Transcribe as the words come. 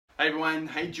Hey everyone,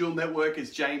 hey Dual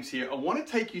Networkers, James here. I want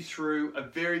to take you through a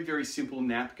very simple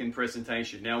napkin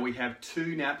presentation. Now we have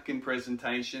two napkin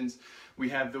presentations. We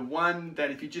have the one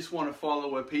that if you just want to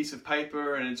follow a piece of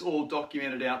paper and it's all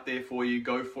documented out there for you,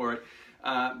 go for it.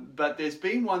 But there's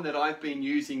been one that I've been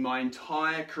using my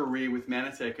entire career with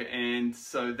Manatech, and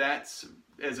so that's,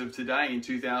 as of today in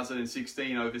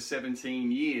 2016, over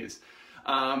 17 years.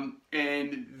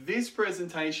 And this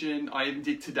presentation I even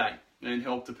did today and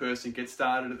helped a person get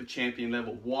started at the champion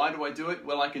level. Why do I do it?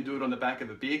 Well, I can do it on the back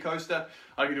of a beer coaster,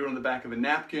 I can do it on the back of a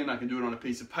napkin, I can do it on a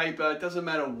piece of paper. It doesn't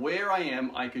matter where I am,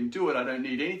 I can do it. I don't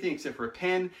need anything except for a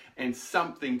pen and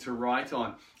something to write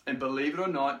on. And believe it or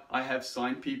not, I have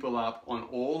signed people up on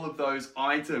all of those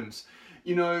items.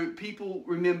 You know, people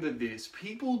remember this.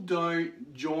 People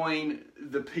don't join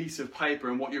the piece of paper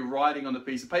and what you're writing on the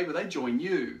piece of paper, they join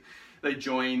you. They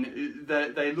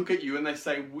look at you and they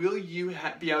say, will you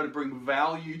be able to bring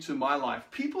value to my life?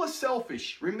 People are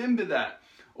selfish, remember that.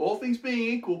 All things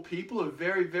being equal, people are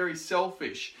very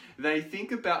selfish. They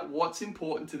think about what's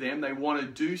important to them. They want to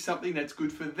do something that's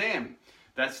good for them.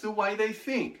 That's the way they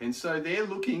think. And so they're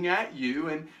looking at you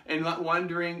and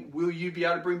wondering, will you be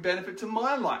able to bring benefit to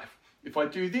my life? If I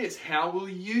do this, how will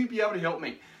you be able to help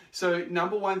me? So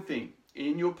number one thing,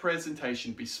 in your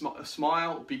presentation,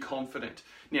 smile, be confident.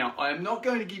 Now, I am not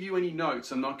going to give you any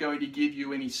notes. I'm not going to give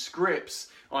you any scripts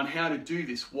on how to do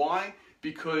this. Why?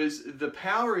 Because the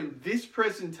power in this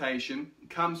presentation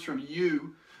comes from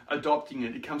you adopting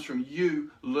it. It comes from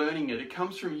you learning it. It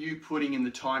comes from you putting in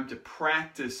the time to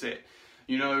practice it.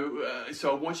 You know,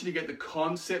 so I want you to get the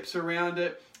concepts around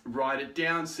it, write it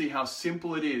down, see how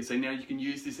simple it is. And now you can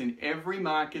use this in every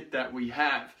market that we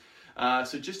have.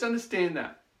 So just understand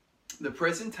that. The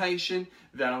presentation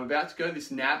that I'm about to go,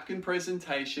 this napkin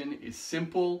presentation, is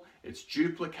simple, it's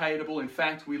duplicatable. In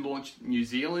fact, we launched New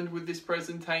Zealand with this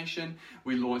presentation,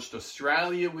 we launched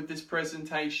Australia with this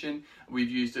presentation,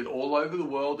 we've used it all over the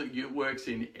world. It works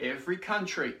in every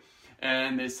country,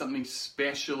 and there's something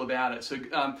special about it. So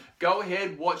go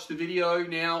ahead, watch the video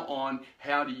now on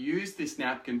how to use this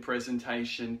napkin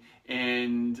presentation,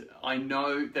 and I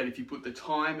know that if you put the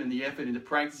time and the effort into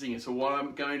practicing it, so what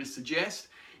I'm going to suggest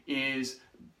is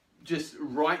just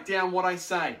write down what I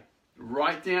say,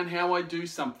 write down how I do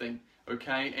something,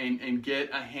 okay, and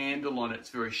get a handle on it. It's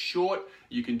very short,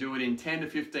 you can do it in 10 to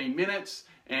 15 minutes,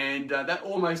 and that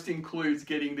almost includes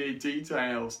getting their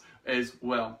details as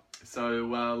well.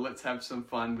 So let's have some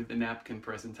fun with the napkin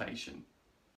presentation.